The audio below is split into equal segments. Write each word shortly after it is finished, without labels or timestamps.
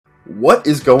What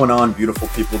is going on, beautiful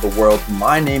people of the world?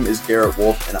 My name is Garrett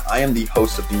Wolf, and I am the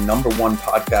host of the #1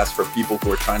 podcast for people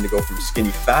who are trying to go from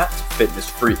skinny fat to fitness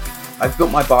freak. I've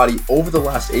built my body over the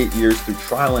last 8 years through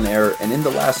trial and error, and in the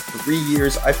last 3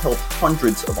 years, I've helped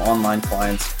hundreds of online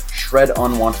clients shred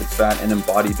unwanted fat and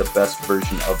embody the best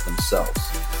version of themselves.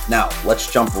 Now,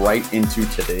 let's jump right into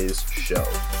today's show.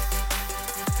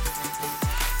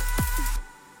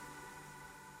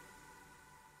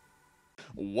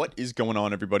 What is going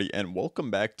on, everybody, and welcome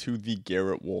back to the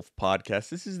Garrett Wolf podcast.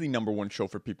 This is the #1 show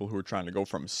for people who are trying to go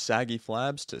from saggy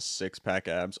flabs to six-pack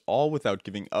abs, all without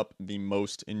giving up the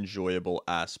most enjoyable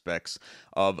aspects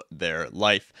of their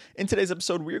life. In today's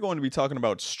episode, we are going to be talking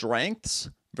about strengths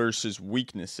versus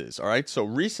weaknesses, all right? So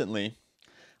recently,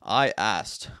 I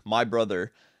asked my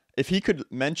brother if he could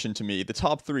mention to me the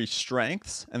top 3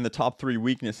 strengths and the top 3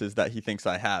 weaknesses that he thinks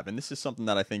I have. And this is something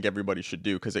that I think everybody should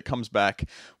do because it comes back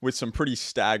with some pretty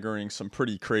staggering, some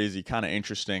pretty crazy, kind of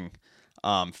interesting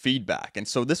feedback. And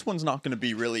so this one's not going to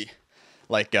be really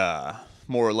like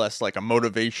more or less like a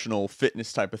motivational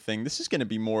fitness type of thing. This is going to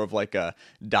be more of like a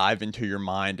dive into your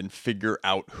mind and figure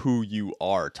out who you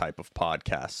are type of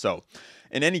podcast. So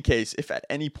in any case, if at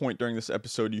any point during this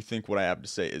episode you think what I have to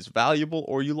say is valuable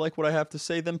or you like what I have to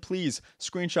say, then please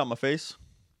screenshot my face,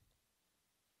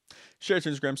 share it to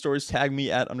Instagram stories, tag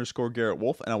me at _Garrett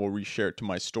Wolf, and I will reshare it to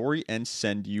my story and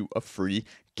send you a free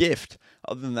gift.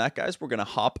 Other than that, guys, we're going to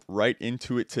hop right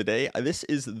into it today. This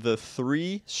is the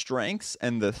 3 strengths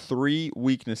and the 3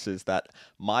 weaknesses that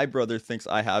my brother thinks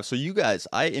I have. So you guys,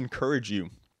 I encourage you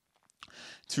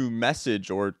to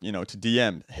message or, to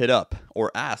DM, hit up,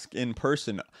 or ask in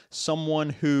person someone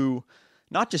who,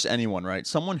 not just anyone, right?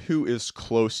 Someone who is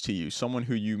close to you, someone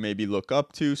who you maybe look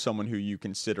up to, someone who you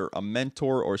consider a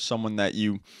mentor, or someone that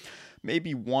you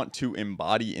maybe want to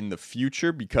embody in the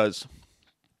future, because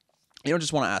you don't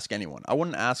just want to ask anyone. I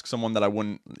wouldn't ask someone that I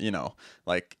wouldn't,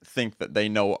 think that they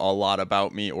know a lot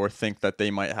about me or think that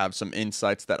they might have some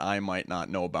insights that I might not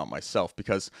know about myself,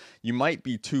 because you might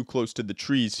be too close to the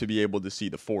trees to be able to see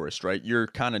the forest, right? You're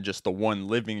kind of just the one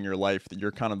living your life.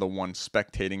 You're kind of the one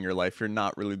spectating your life. You're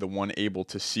not really the one able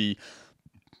to see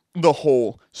the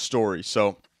whole story.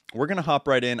 So we're going to hop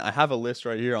right in. I have a list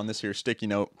right here on this here sticky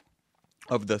note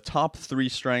of the top 3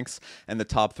 strengths and the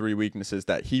top 3 weaknesses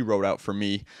that he wrote out for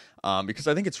me, because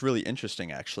I think it's really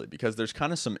interesting, actually, because there's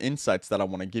kind of some insights that I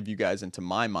want to give you guys into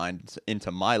my mind,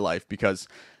 into my life, because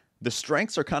the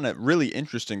strengths are kind of really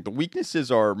interesting. The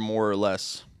weaknesses are more or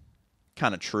less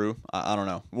kind of true. I don't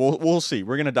know. We'll see.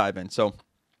 We're going to dive in. So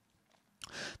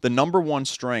the #1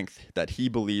 strength that he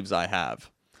believes I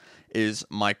have is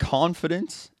my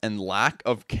confidence and lack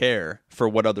of care for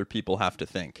what other people have to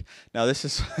think. Now, this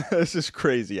is this is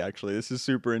crazy, actually. This is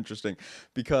super interesting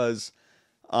because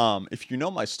if you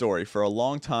know my story, for a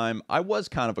long time, I was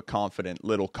kind of a confident,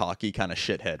 little cocky kind of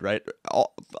shithead, right?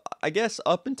 I guess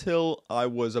up until I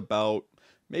was about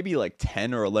maybe like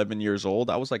 10 or 11 years old,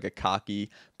 I was like a cocky,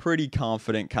 pretty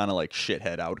confident kind of like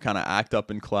shithead. I would kind of act up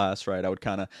in class, right? I would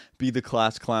kind of be the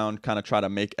class clown, kind of try to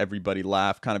make everybody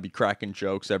laugh, kind of be cracking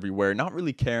jokes everywhere, not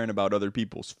really caring about other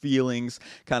people's feelings,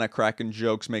 kind of cracking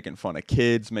jokes, making fun of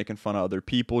kids, making fun of other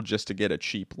people just to get a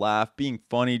cheap laugh, being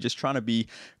funny, just trying to be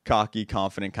cocky,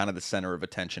 confident, kind of the center of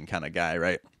attention kind of guy,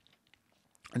 right?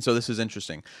 And so this is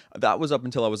interesting. That was up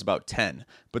until I was about 10.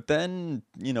 But then,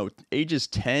 ages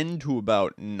 10 to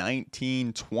about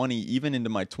 19, 20, even into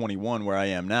my 21, where I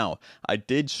am now, I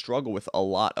did struggle with a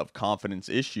lot of confidence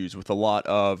issues, with a lot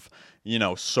of,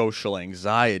 social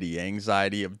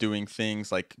anxiety of doing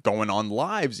things like going on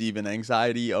lives, even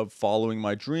anxiety of following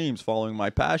my dreams, following my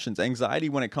passions, anxiety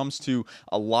when it comes to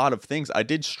a lot of things. I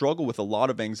did struggle with a lot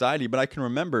of anxiety, but I can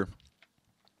remember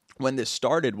when this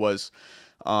started was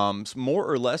more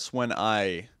or less when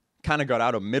I kind of got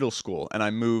out of middle school and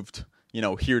I moved,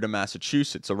 here to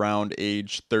Massachusetts around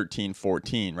age 13,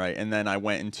 14, right? And then I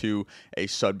went into a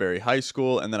Sudbury high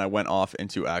school, and then I went off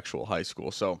into actual high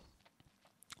school. So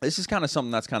this is kind of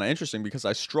something that's kind of interesting because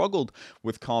I struggled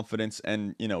with confidence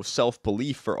and,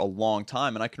 self-belief for a long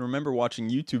time. And I can remember watching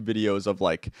YouTube videos of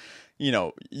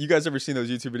you guys ever seen those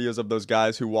YouTube videos of those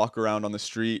guys who walk around on the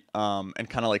street and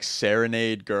kind of like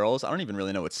serenade girls? I don't even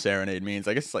really know what serenade means.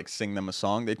 I guess it's like sing them a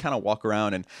song. They'd kind of walk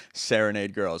around and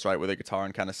serenade girls, right, with a guitar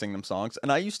and kind of sing them songs.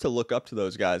 And I used to look up to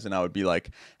those guys and I would be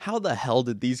like, how the hell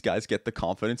did these guys get the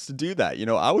confidence to do that?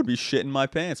 I would be shitting my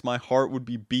pants. My heart would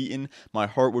be beating. My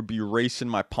heart would be racing.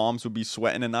 My palms would be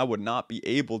sweating, and I would not be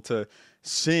able to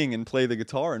sing and play the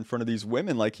guitar in front of these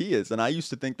women like he is. And I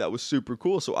used to think that was super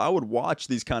cool. So I would watch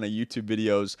these kind of YouTube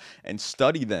videos and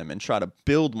study them and try to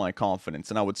build my confidence.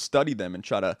 And I would study them and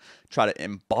try to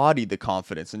embody the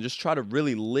confidence and just try to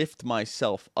really lift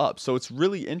myself up. So it's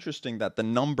really interesting that the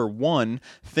number one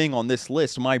thing on this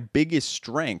list, my biggest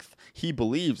strength, he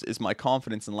believes, is my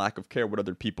confidence and lack of care what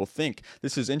other people think.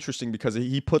 This is interesting because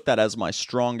he put that as my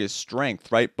strongest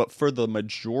strength, right? But for the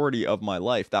majority of my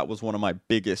life, that was one of my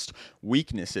biggest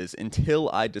weaknesses until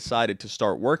I decided to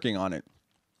start working on it.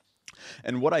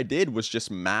 And what I did was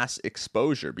just mass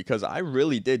exposure, because I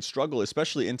really did struggle,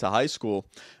 especially into high school.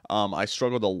 I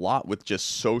struggled a lot with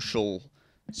just social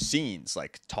scenes,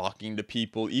 like talking to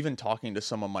people, even talking to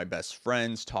some of my best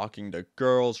friends, talking to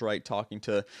girls, right? Talking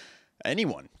to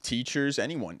anyone, teachers,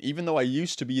 anyone. Even though I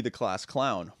used to be the class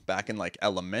clown back in like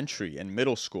elementary and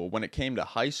middle school, when it came to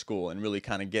high school and really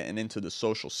kind of getting into the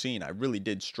social scene, I really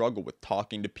did struggle with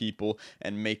talking to people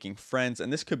and making friends.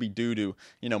 And this could be due to,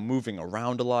 moving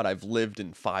around a lot. I've lived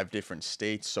in 5 different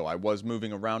states, so I was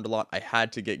moving around a lot. I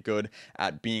had to get good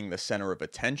at being the center of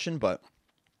attention, but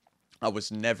I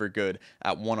was never good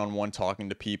at one-on-one talking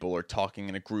to people or talking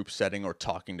in a group setting or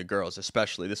talking to girls,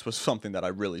 especially. This was something that I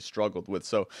really struggled with.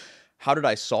 So how did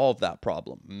I solve that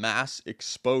problem? Mass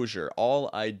exposure. All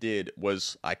I did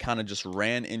was I kind of just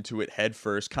ran into it head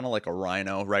first, kind of like a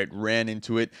rhino, right? Ran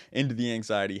into it, into the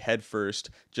anxiety head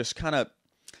first, just kind of,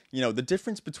 the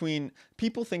difference between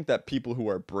people think that people who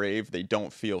are brave, they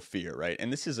don't feel fear, right?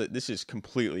 And this is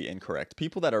completely incorrect.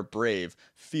 People that are brave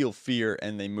feel fear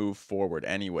and they move forward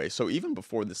anyway. So even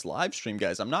before this live stream,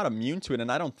 guys, I'm not immune to it, and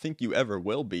I don't think you ever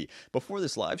will be. Before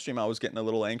this live stream, I was getting a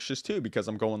little anxious too, because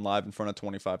I'm going live in front of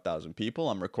 25,000 people.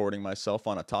 I'm recording myself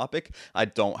on a topic. I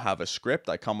don't have a script.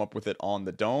 I come up with it on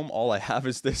the dome. All I have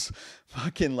is this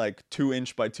fucking like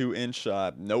 2-inch by 2-inch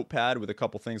notepad with a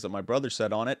couple things that my brother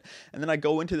said on it. And then I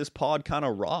go into this pod kind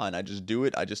of raw and I just do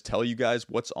it. I just tell you guys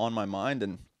what's on my mind,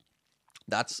 and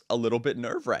that's a little bit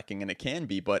nerve-wracking, and it can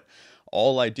be, but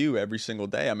all I do every single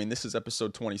day, I mean, this is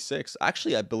episode 26.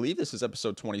 Actually, I believe this is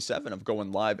episode 27 of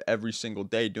going live every single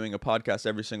day, doing a podcast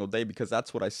every single day, because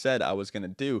that's what I said I was going to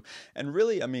do. And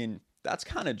really, I mean, that's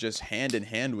kind of just hand in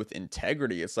hand with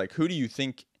integrity. It's like, who do you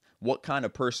think, what kind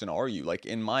of person are you? Like,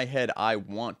 in my head, I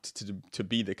want to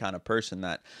be the kind of person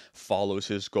that follows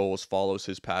his goals, follows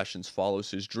his passions,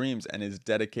 follows his dreams, and is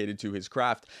dedicated to his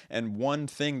craft. And one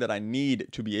thing that I need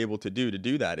to be able to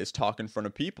do that is talk in front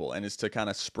of people, and is to kind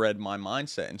of spread my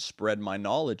mindset and spread my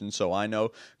knowledge. And so I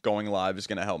know going live is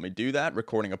going to help me do that.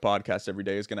 Recording a podcast every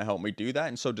day is going to help me do that.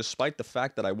 And so despite the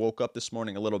fact that I woke up this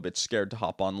morning a little bit scared to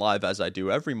hop on live, as I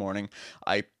do every morning,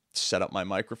 I set up my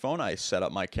microphone, I set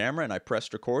up my camera, and I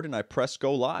pressed record, and I pressed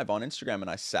go live on Instagram, and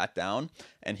I sat down,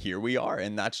 and here we are.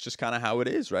 And that's just kind of how it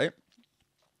is, right?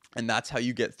 And that's how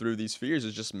you get through these fears,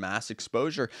 is just mass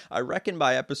exposure. I reckon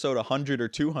by episode 100 or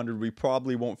 200, we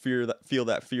probably won't feel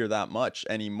that fear that much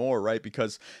anymore, right?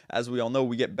 Because as we all know,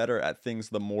 we get better at things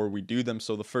the more we do them.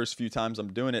 So the first few times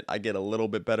I'm doing it, I get a little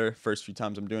bit better. First few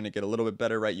times I'm doing it, get a little bit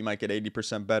better, right? You might get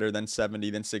 80% better, then 70,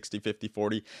 then 60, 50,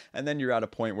 40. And then you're at a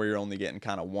point where you're only getting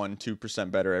kind of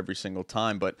 1-2% better every single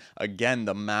time. But again,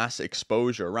 the mass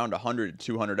exposure, around 100 to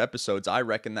 200 episodes, I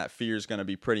reckon that fear is going to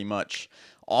be pretty much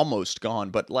almost gone.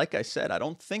 But like I said, I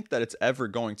don't think that it's ever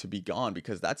going to be gone,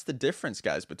 because that's the difference,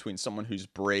 guys, between someone who's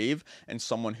brave and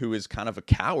someone who is kind of a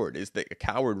coward. Is that a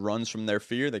coward runs from their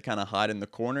fear, they kind of hide in the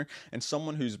corner, and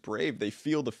someone who's brave, they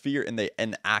feel the fear and they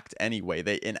enact anyway.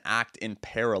 They enact in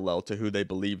parallel to who they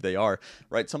believe they are,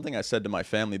 right? Something I said to my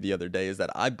family the other day is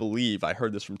that I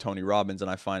heard this from Tony Robbins,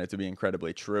 and I find it to be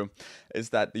incredibly true,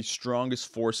 is that the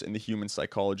strongest force in the human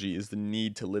psychology is the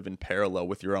need to live in parallel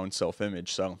with your own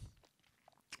self-image. So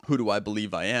who do I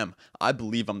believe I am? I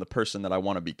believe I'm the person that I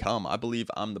want to become. I believe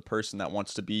I'm the person that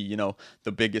wants to be,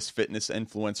 the biggest fitness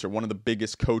influencer, one of the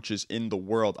biggest coaches in the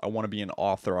world. I want to be an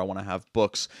author. I want to have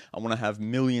books. I want to have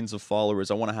millions of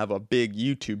followers. I want to have a big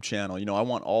YouTube channel. I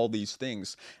want all these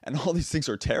things. And all these things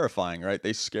are terrifying, right?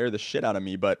 They scare the shit out of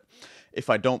me. But if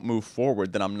I don't move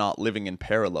forward, then I'm not living in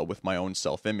parallel with my own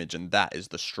self-image. And that is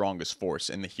the strongest force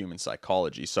in the human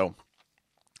psychology. So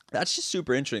that's just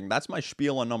super interesting. That's my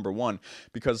spiel on number one,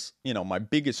 because, my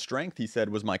biggest strength, he said,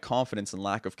 was my confidence and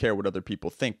lack of care what other people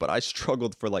think. But I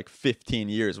struggled for like 15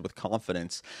 years with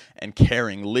confidence and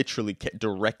caring, literally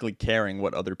directly caring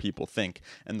what other people think.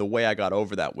 And the way I got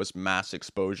over that was mass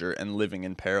exposure and living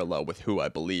in parallel with who I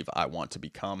believe I want to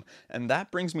become. And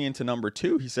that brings me into number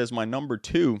two. He says my number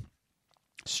two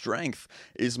strength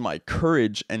is my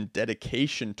courage and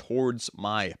dedication towards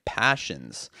my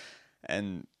passions.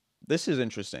 And this is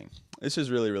interesting. This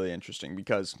is really, really interesting,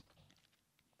 because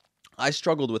I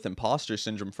struggled with imposter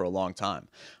syndrome for a long time.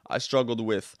 I struggled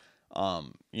with,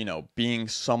 being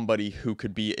somebody who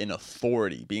could be an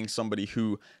authority, being somebody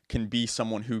who can be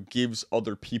someone who gives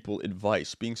other people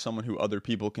advice, being someone who other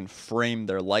people can frame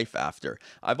their life after.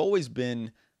 I've always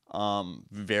been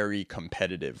very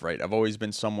competitive, right? I've always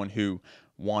been someone who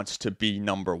wants to be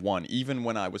number one. Even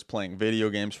when I was playing video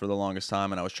games for the longest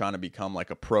time and I was trying to become like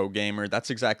a pro gamer,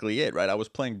 that's exactly it, right? I was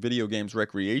playing video games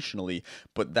recreationally,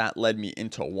 but that led me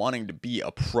into wanting to be a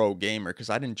pro gamer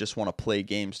because I didn't just want to play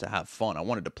games to have fun. I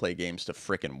wanted to play games to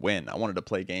freaking win. I wanted to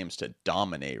play games to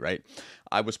dominate, right?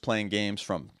 I was playing games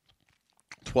from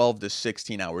 12 to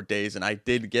 16-hour days, and I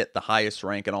did get the highest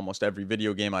rank in almost every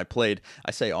video game I played. I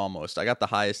say almost. I got the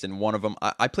highest in one of them.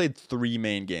 I played 3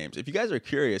 main games. If you guys are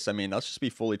curious, I mean, let's just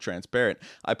be fully transparent.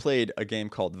 I played a game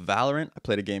called Valorant. I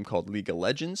played a game called League of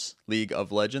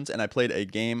Legends, and I played a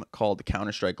game called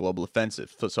Counter-Strike Global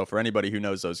Offensive. So for anybody who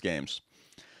knows those games,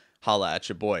 holla at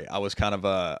your boy. I was kind of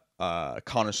a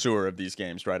connoisseur of these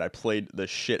games, right? I played the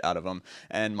shit out of them.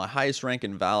 And my highest rank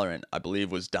in Valorant, I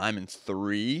believe, was Diamond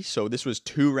 3. So this was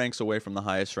 2 ranks away from the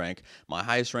highest rank. My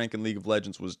highest rank in League of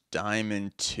Legends was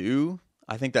Diamond 2.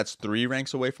 I think that's 3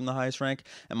 ranks away from the highest rank.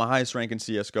 And my highest rank in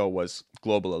CSGO was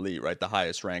Global Elite, right? The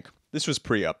highest rank. This was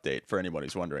pre-update for anybody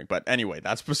who's wondering. But anyway,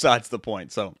 that's besides the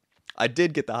point. So I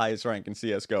did get the highest rank in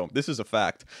CSGO. This is a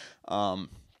fact.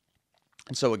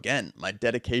 And so again, my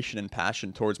dedication and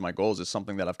passion towards my goals is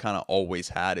something that I've kind of always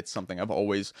had. It's something I've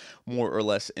always more or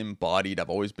less embodied. I've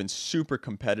always been super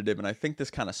competitive, and I think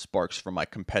this kind of sparks from my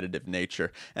competitive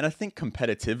nature. And I think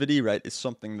competitivity, right, is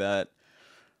something that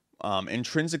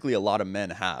intrinsically a lot of men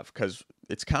have, because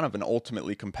it's kind of an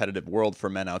ultimately competitive world for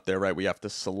men out there, right? We have to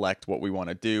select what we want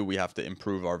to do. We have to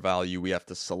improve our value. We have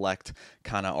to select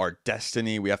kind of our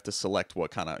destiny. We have to select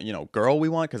what kind of, girl we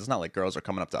want, because it's not like girls are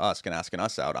coming up to us and asking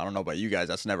us out. I don't know about you guys.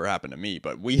 That's never happened to me,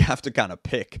 but we have to kind of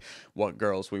pick what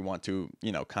girls we want to,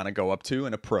 kind of go up to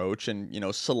and approach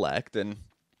and, select. And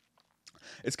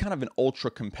it's kind of an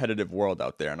ultra competitive world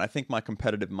out there. And I think my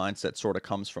competitive mindset sort of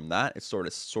comes from that. It sort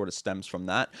of stems from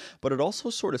that, but it also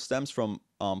sort of stems from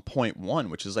point one,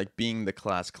 which is like being the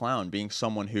class clown, being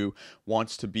someone who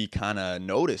wants to be kind of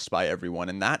noticed by everyone.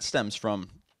 And that stems from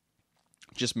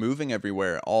just moving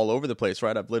everywhere, all over the place,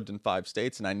 right? I've lived in 5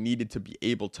 states, and I needed to be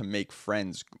able to make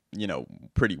friends,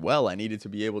 pretty well. I needed to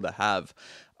be able to have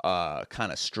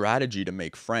kind of strategy to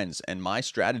make friends. And my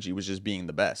strategy was just being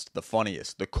the best, the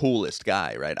funniest, the coolest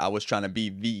guy, right? I was trying to be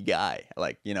the guy.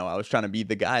 Like, I was trying to be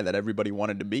the guy that everybody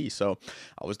wanted to be. So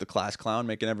I was the class clown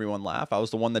making everyone laugh. I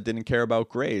was the one that didn't care about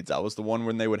grades. I was the one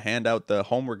when they would hand out the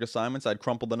homework assignments, I'd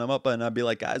crumple them up and I'd be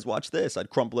like, guys, watch this.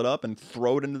 I'd crumple it up and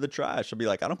throw it into the trash. I'd be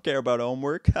like, I don't care about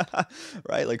homework,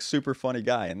 right? Like, super funny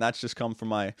guy. And that's just come from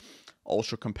my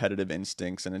ultra competitive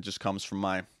instincts. And it just comes from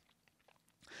my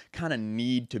kind of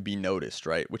need to be noticed,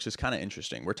 right? Which is kind of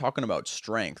interesting. We're talking about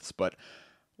strengths, but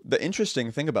the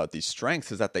interesting thing about these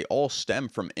strengths is that they all stem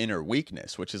from inner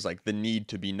weakness, which is like the need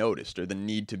to be noticed or the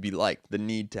need to be liked, the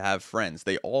need to have friends.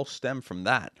 They all stem from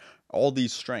that. All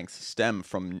these strengths stem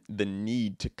from the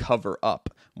need to cover up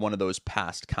one of those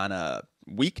past kind of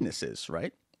weaknesses,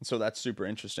 right? And so that's super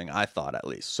interesting, I thought, at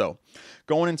least. So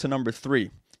going into number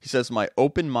 3, he says, my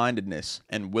open-mindedness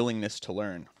and willingness to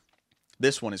learn.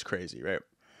 This one is crazy, right?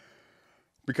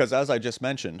 Because as I just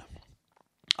mentioned,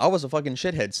 I was a fucking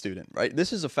shithead student, right?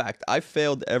 This is a fact. I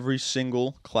failed every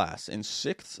single class in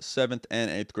 6th, 7th, and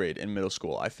 8th grade in middle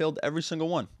school. I failed every single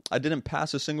one. I didn't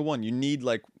pass a single one. You need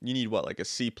what, like a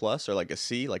C plus or like a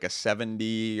C, like a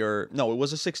 70 or no, it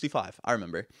was a 65. I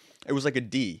remember. It was like a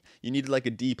D. You needed like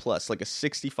a D plus, like a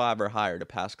 65 or higher to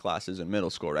pass classes in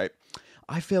middle school, right?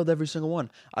 I failed every single one.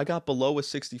 I got below a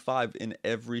 65 in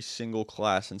every single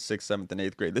class in 6th, 7th, and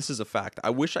 8th grade. This is a fact. I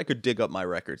wish I could dig up my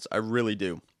records. I really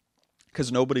do. Because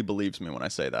nobody believes me when I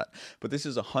say that. But this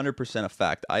is 100% a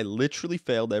fact. I literally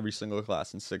failed every single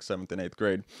class in 6th, 7th, and 8th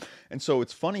grade. And so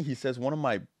it's funny, he says one of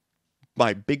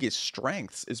my biggest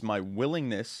strengths is my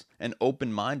willingness and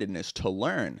open-mindedness to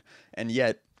learn. And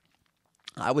yet,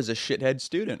 I was a shithead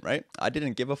student, right? I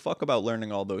didn't give a fuck about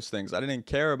learning all those things. I didn't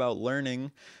care about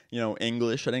learning,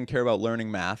 English. I didn't care about learning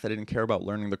math. I didn't care about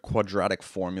learning the quadratic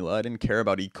formula. I didn't care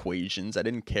about equations. I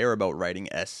didn't care about writing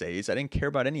essays. I didn't care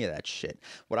about any of that shit.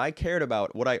 What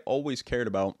I always cared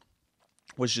about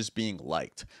was just being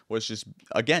liked, was just,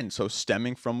 again, so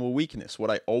stemming from a weakness.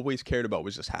 What I always cared about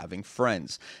was just having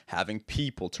friends, having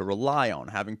people to rely on,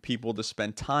 having people to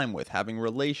spend time with, having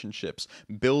relationships,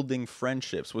 building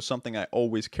friendships was something I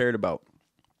always cared about.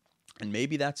 And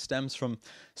maybe that stems from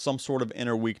some sort of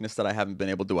inner weakness that I haven't been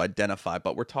able to identify.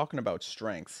 But we're talking about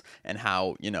strengths and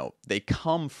how, they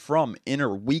come from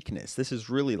inner weakness. This is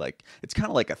really like, it's kind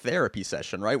of like a therapy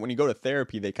session, right? When you go to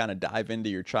therapy, they kind of dive into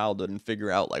your childhood and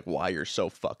figure out like why you're so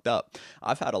fucked up.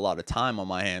 I've had a lot of time on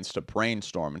my hands to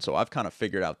brainstorm. And so I've kind of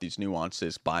figured out these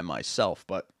nuances by myself.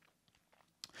 But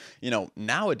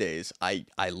nowadays I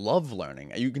love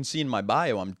learning. You can see in my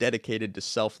bio, I'm dedicated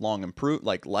to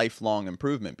lifelong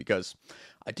improvement, because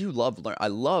I do love I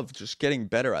love just getting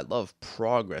better. I love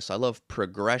progress. I love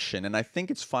progression. And I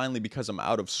think it's finally because I'm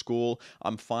out of school.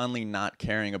 I'm finally not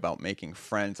caring about making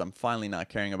friends. I'm finally not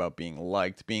caring about being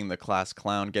liked, being the class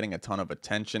clown, getting a ton of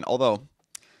attention. Although,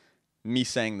 me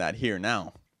saying that here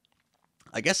now,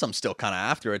 I guess I'm still kind of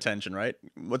after attention, right?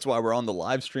 That's why we're on the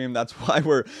live stream. That's why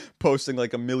we're posting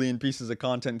like a million pieces of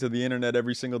content to the internet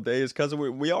every single day, is because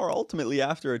we are ultimately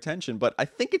after attention. But I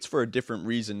think it's for a different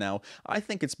reason now. I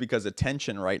think it's because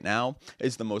attention right now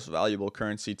is the most valuable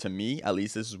currency to me. At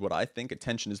least this is what I think.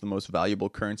 Attention is the most valuable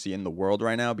currency in the world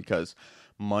right now, because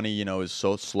money, is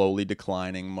so slowly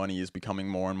declining. Money is becoming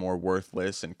more and more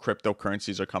worthless, and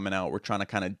cryptocurrencies are coming out. We're trying to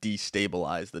kind of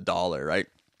destabilize the dollar, right?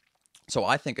 So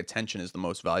I think attention is the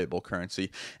most valuable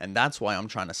currency, and that's why I'm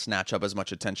trying to snatch up as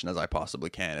much attention as I possibly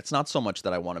can. It's not so much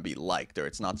that I want to be liked, or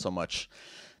it's not so much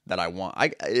that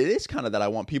it is kind of that I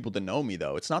want people to know me,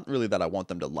 though. It's not really that I want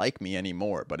them to like me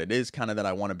anymore, but it is kind of that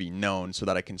I want to be known so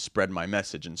that I can spread my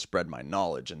message and spread my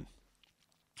knowledge. And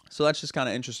so that's just kind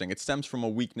of interesting. It stems from a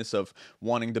weakness of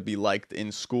wanting to be liked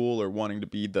in school, or wanting to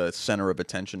be the center of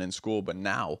attention in school. But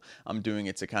now I'm doing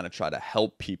it to kind of try to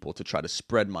help people, to try to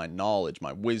spread my knowledge,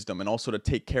 my wisdom, and also to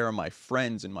take care of my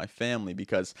friends and my family.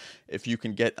 Because if you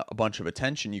can get a bunch of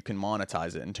attention, you can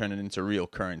monetize it and turn it into real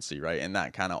currency, right? And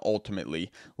that kind of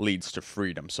ultimately leads to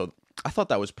freedom. So I thought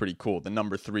that was pretty cool. The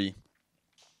number 3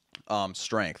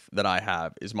 strength that I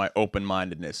have is my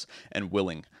open-mindedness and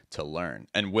willingness to learn.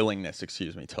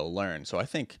 So I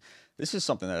think this is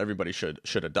something that everybody should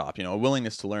adopt. A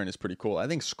willingness to learn is pretty cool. I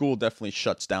think school definitely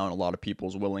shuts down a lot of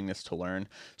people's willingness to learn.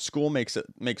 School makes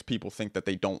people think that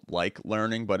they don't like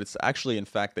learning, but it's actually in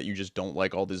fact that you just don't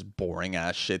like all this boring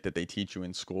ass shit that they teach you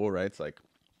in school, right? It's like,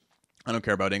 I don't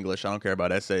care about English. I don't care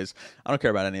about essays. I don't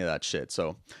care about any of that shit.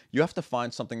 So you have to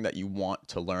find something that you want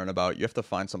to learn about. You have to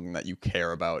find something that you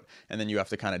care about. And then you have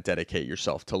to kind of dedicate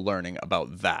yourself to learning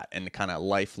about that and kind of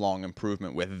lifelong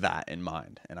improvement with that in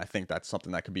mind. And I think that's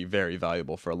something that could be very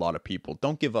valuable for a lot of people.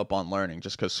 Don't give up on learning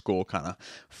just because school kind of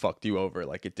fucked you over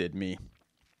like it did me.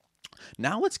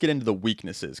 Now let's get into the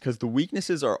weaknesses, because the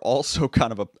weaknesses are also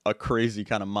kind of a crazy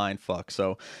kind of mind fuck.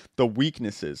 So the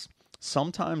weaknesses: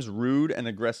 sometimes rude and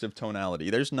aggressive tonality.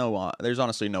 There's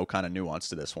honestly no kind of nuance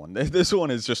to this one. This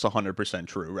one is just 100%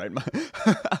 true, right?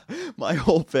 My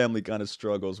whole family kind of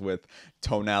struggles with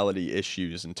tonality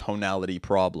issues and tonality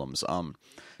problems.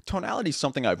 Tonality is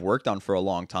something I've worked on for a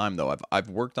long time, though. I've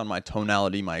worked on my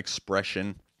tonality, my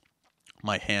expression,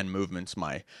 my hand movements,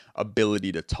 my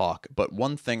ability to talk. But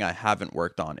one thing I haven't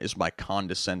worked on is my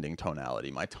condescending tonality.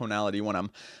 My tonality when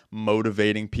I'm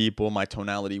motivating people, my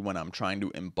tonality when I'm trying to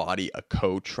embody a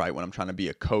coach, right? When I'm trying to be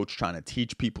a coach, trying to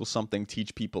teach people something,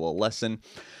 teach people a lesson.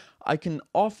 I can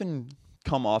often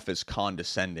come off as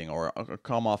condescending, or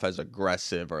come off as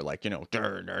aggressive, or like,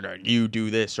 you do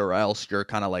this or else you're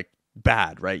kind of like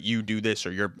bad, right? You do this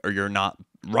or you're not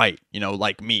right,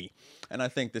 like me. And I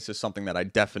think this is something that I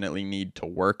definitely need to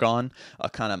work on, a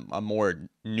kind of a more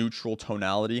neutral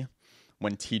tonality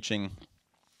when teaching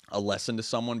a lesson to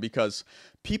someone, because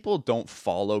people don't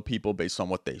follow people based on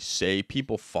what they say.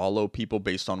 People follow people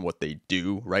based on what they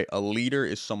do, right? A leader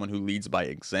is someone who leads by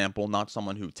example, not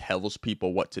someone who tells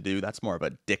people what to do. That's more of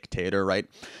a dictator, right?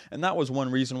 And that was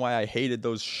one reason why I hated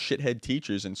those shithead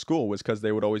teachers in school, was because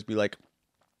they would always be like,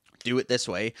 do it this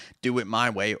way, do it my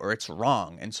way, or it's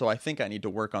wrong. And so I think I need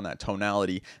to work on that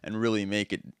tonality and really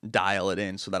dial it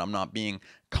in, so that I'm not being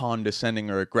condescending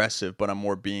or aggressive, but I'm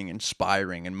more being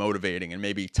inspiring and motivating, and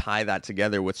maybe tie that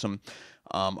together with some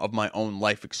of my own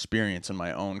life experience and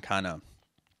my own kind of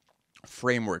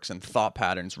frameworks and thought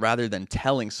patterns. Rather than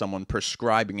telling someone,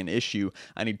 prescribing an issue,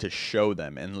 I need to show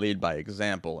them and lead by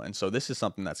example. And so this is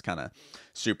something that's kind of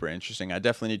super interesting. I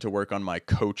definitely need to work on my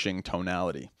coaching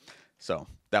tonality. So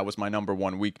that was my number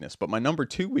 1 weakness. But my number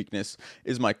 2 weakness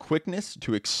is my quickness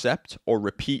to accept or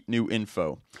repeat new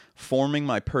info, forming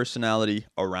my personality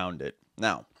around it.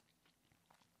 Now,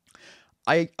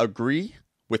 I agree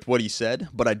with what he said,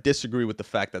 but I disagree with the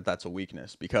fact that that's a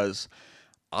weakness, because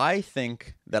I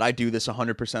think that I do this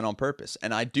 100% on purpose.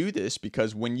 And I do this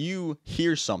because when you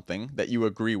hear something that you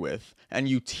agree with and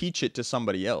you teach it to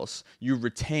somebody else, you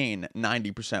retain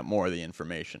 90% more of the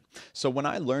information. So when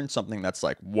I learn something that's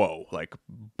like, whoa, like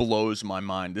blows my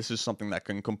mind, this is something that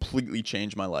can completely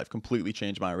change my life, completely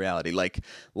change my reality. Like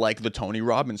the Tony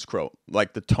Robbins quote,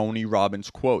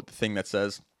 the thing that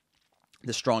says,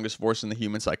 the strongest force in the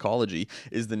human psychology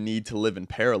is the need to live in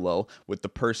parallel with the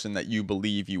person that you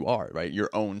believe you are, right? Your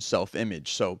own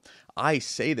self-image. So I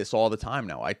say this all the time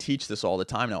now. I teach this all the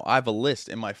time now. I have a list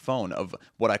in my phone of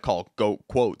what I call GOAT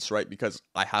quotes, right? Because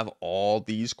I have all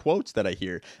these quotes that I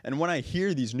hear. And when I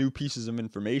hear these new pieces of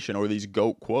information or these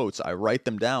GOAT quotes, I write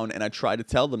them down and I try to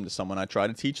tell them to someone. I try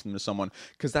to teach them to someone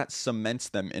because that cements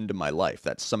them into my life.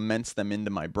 That cements them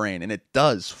into my brain. And it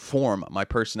does form my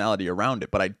personality around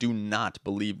it. But I do not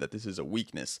believe that this is a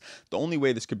weakness. The only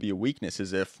way this could be a weakness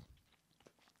is if,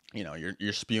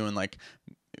 you're spewing like,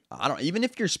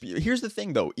 here's the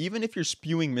thing though, even if you're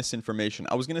spewing misinformation,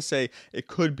 I was going to say it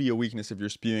could be a weakness if you're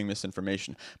spewing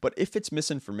misinformation, but if it's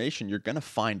misinformation, you're going to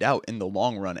find out in the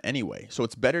long run anyway. So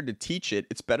it's better to teach it.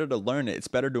 It's better to learn it. It's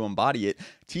better to embody it,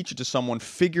 teach it to someone,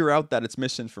 figure out that it's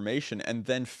misinformation, and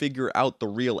then figure out the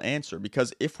real answer.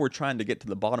 Because if we're trying to get to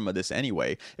the bottom of this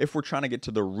anyway, if we're trying to get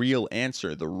to the real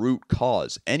answer, the root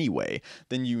cause anyway,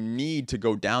 then you need to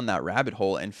go down that rabbit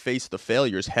hole and face the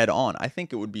failures head on. I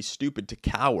think it would be stupid to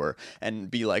cower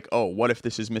and be like, oh, what if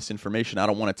this is misinformation? I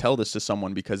don't want to tell this to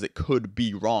someone because it could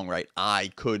be wrong, right?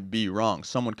 I could be wrong.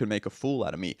 Someone could make a fool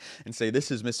out of me and say,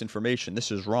 this is misinformation.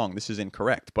 This is wrong. This is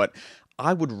incorrect. But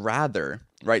I would rather,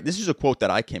 right? This is a quote that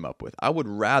I came up with. I would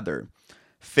rather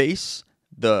face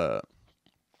the,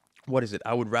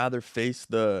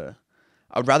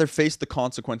 I would rather face the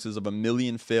consequences of a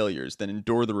million failures than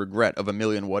endure the regret of a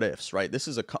million what ifs, right? This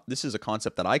is a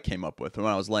concept that I came up with when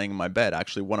I was laying in my bed,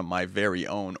 actually one of my very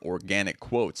own organic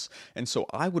quotes. And so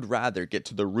I would rather get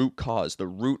to the root cause, the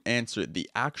root answer, the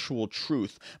actual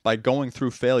truth by going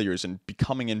through failures and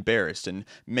becoming embarrassed and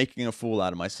making a fool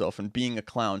out of myself and being a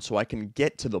clown, so I can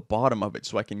get to the bottom of it,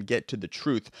 so I can get to the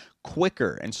truth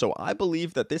quicker. And so I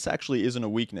believe that this actually isn't a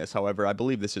weakness. However, I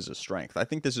believe this is a strength. I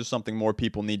think this is something more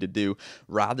people need to do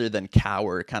rather than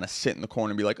cower, kind of sit in the corner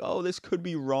and be like, oh, this could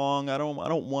be wrong. I don't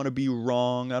want to be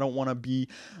wrong. I don't want to be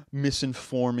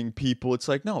misinforming people. It's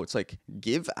like, no, it's like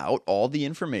give out all the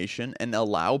information and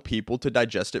allow people to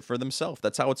digest it for themselves.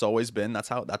 That's how it's always been. That's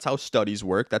how studies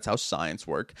work. That's how science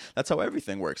works. That's how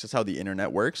everything works. That's how the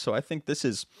internet works. So I think this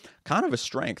is kind of a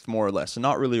strength, more or less, and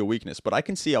not really a weakness, but I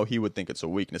can see how he would think it's a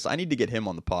weakness. I need to get him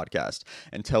on the podcast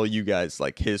and tell you guys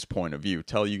like his point of view,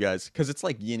 tell you guys, because it's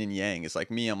like yin and yang. It's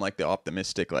like me, I'm like the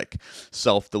optimistic, like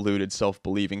self-deluded,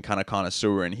 self-believing kind of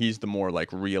connoisseur, and he's the more like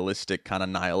realistic, kind of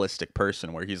nihilistic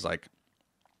person where he's like,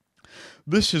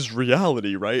 this is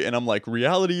reality, right? And I'm like,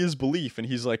 reality is belief. And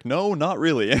he's like, no, not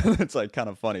really. And it's like kind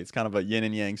of funny. It's kind of a yin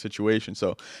and yang situation.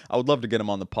 So I would love to get him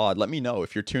on the pod. Let me know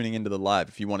if you're tuning into the live,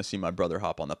 if you want to see my brother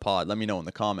hop on the pod, let me know in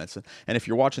the comments. And if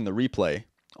you're watching the replay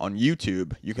on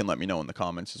YouTube, you can let me know in the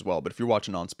comments as well. But if you're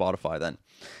watching on Spotify, then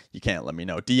you can't let me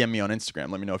know. DM me on Instagram.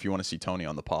 Let me know if you want to see Tony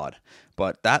on the pod.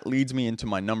 But that leads me into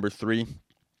my number 3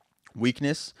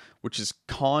 weakness, which is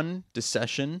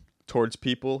condescension towards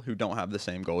people who don't have the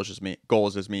same goals as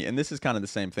me. And this is kind of the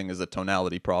same thing as the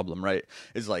tonality problem, right?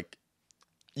 Is like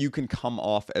you can come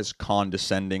off as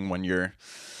condescending when you're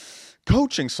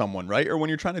coaching someone, right? Or when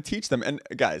you're trying to teach them. And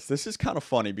guys, this is kind of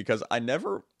funny because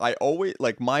I always,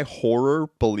 like, my horror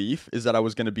belief is that I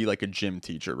was going to be like a gym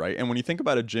teacher, right? And when you think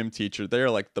about a gym teacher,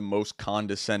 they're like the most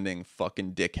condescending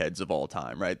fucking dickheads of all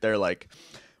time, right? They're like,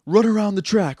 run around the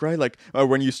track, right? Like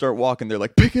when you start walking, they're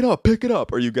like, pick it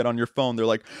up. Or you get on your phone, they're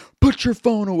like, put your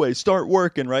phone away, start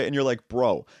working, right? And you're like,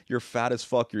 bro, you're fat as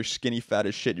fuck. You're skinny fat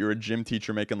as shit. You're a gym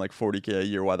teacher making like $40K a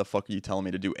year. Why the fuck are you telling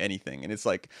me to do anything? And it's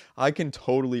like, I can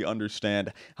totally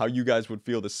understand how you guys would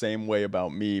feel the same way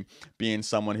about me being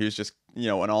someone who's just, an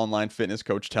online fitness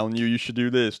coach telling you should do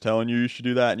this, telling you should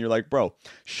do that. And you're like, bro,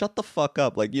 shut the fuck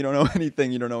up. Like, you don't know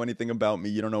anything. You don't know anything about me.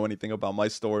 You don't know anything about my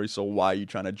story. So why are you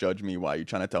trying to judge me? Why are you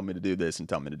trying to tell me to do this and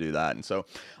tell me to do that? And so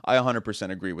I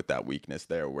 100% agree with that weakness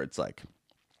there, where it's like,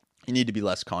 you need to be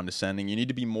less condescending. You need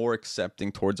to be more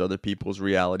accepting towards other people's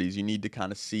realities. You need to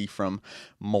kind of see from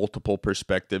multiple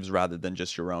perspectives rather than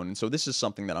just your own. And so this is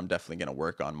something that I'm definitely going to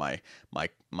work on. My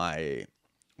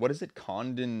what is it?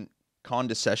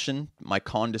 Condescension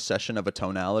of a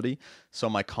tonality. So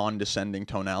my condescending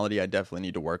tonality, I definitely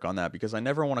need to work on that, because I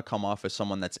never want to come off as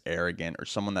someone that's arrogant or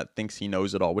someone that thinks he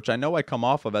knows it all, which I know I come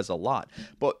off of as a lot.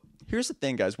 But here's the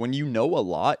thing, guys, when you know a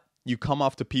lot, you come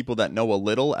off to people that know a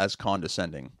little as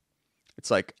condescending. It's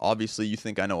like, obviously you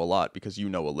think I know a lot because you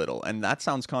know a little. And that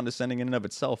sounds condescending in and of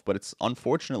itself, but it's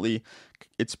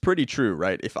pretty true,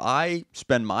 right? If I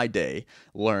spend my day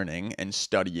learning and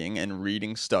studying and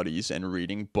reading studies and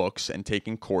reading books and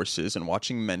taking courses and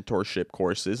watching mentorship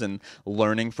courses and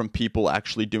learning from people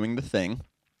actually doing the thing,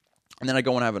 and then I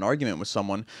go and have an argument with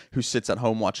someone who sits at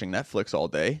home watching Netflix all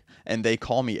day, and they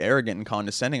call me arrogant and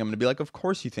condescending, I'm going to be like, of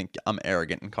course you think I'm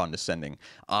arrogant and condescending.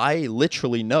 I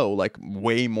literally know, like,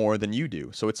 way more than you do.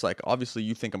 So it's like, obviously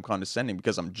you think I'm condescending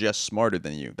because I'm just smarter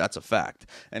than you. That's a fact.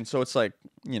 And so it's like,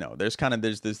 there's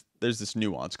this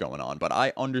nuance going on. But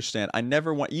I understand. I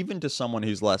never want, even to someone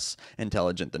who's less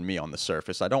intelligent than me on the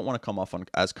surface, I don't want to come off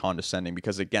as condescending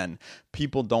because, again,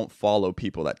 people don't follow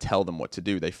people that tell them what to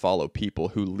do. They follow people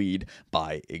who lead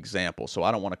by example. So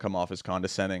I don't want to come off as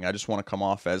condescending. I just want to come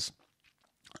off as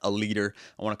a leader.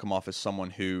 I want to come off as someone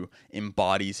who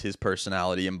embodies his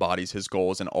personality, embodies his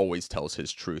goals, and always tells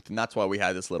his truth. And that's why we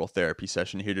had this little therapy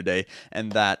session here today.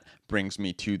 And that brings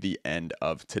me to the end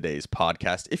of today's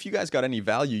podcast. If you guys got any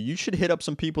value, you should hit up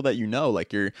some people that you know,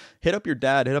 like hit up your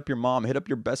dad, hit up your mom, hit up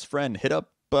your best friend, hit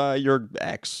up your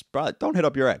ex. Don't hit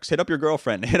up your ex. Hit up your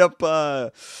girlfriend. Hit up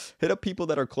people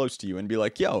that are close to you and be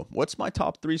like, yo, what's my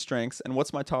top 3 strengths and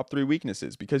what's my top 3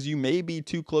 weaknesses? Because you may be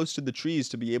too close to the trees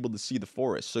to be able to see the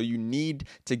forest. So you need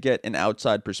to get an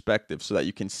outside perspective so that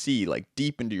you can see, like,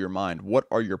 deep into your mind, what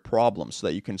are your problems so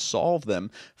that you can solve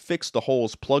them, fix the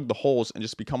holes, plug the holes, and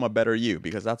just become a better you,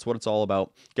 because that's what it's all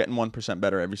about, getting 1%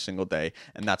 better every single day.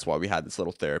 And that's why we had this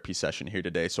little therapy session here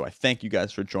today. So I thank you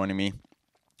guys for joining me.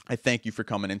 I thank you for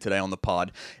coming in today on the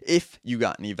pod. If you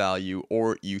got any value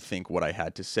or you think what I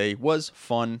had to say was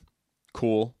fun,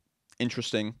 cool,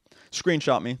 interesting,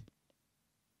 screenshot me,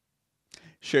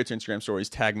 share it to Instagram stories,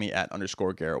 tag me at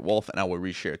 _Garrett Wolf, and I will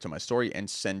reshare it to my story and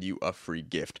send you a free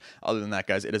gift. Other than that,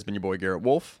 guys, it has been your boy Garrett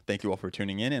Wolf. Thank you all for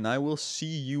tuning in, and I will see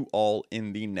you all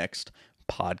in the next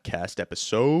podcast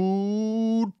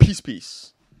episode.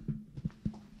 Peace.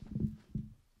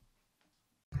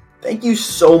 Thank you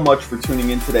so much for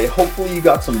tuning in today. Hopefully you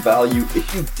got some value.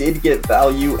 If you did get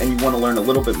value and you want to learn a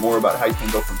little bit more about how you can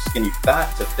go from skinny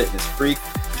fat to fitness freak,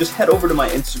 just head over to my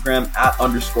Instagram at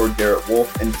 _Garrett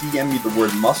Wolf and DM me the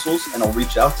word muscles, and I'll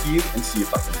reach out to you and see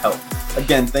if I can help.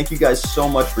 Again, thank you guys so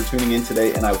much for tuning in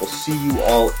today, and I will see you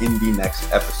all in the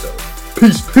next episode.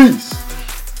 Peace.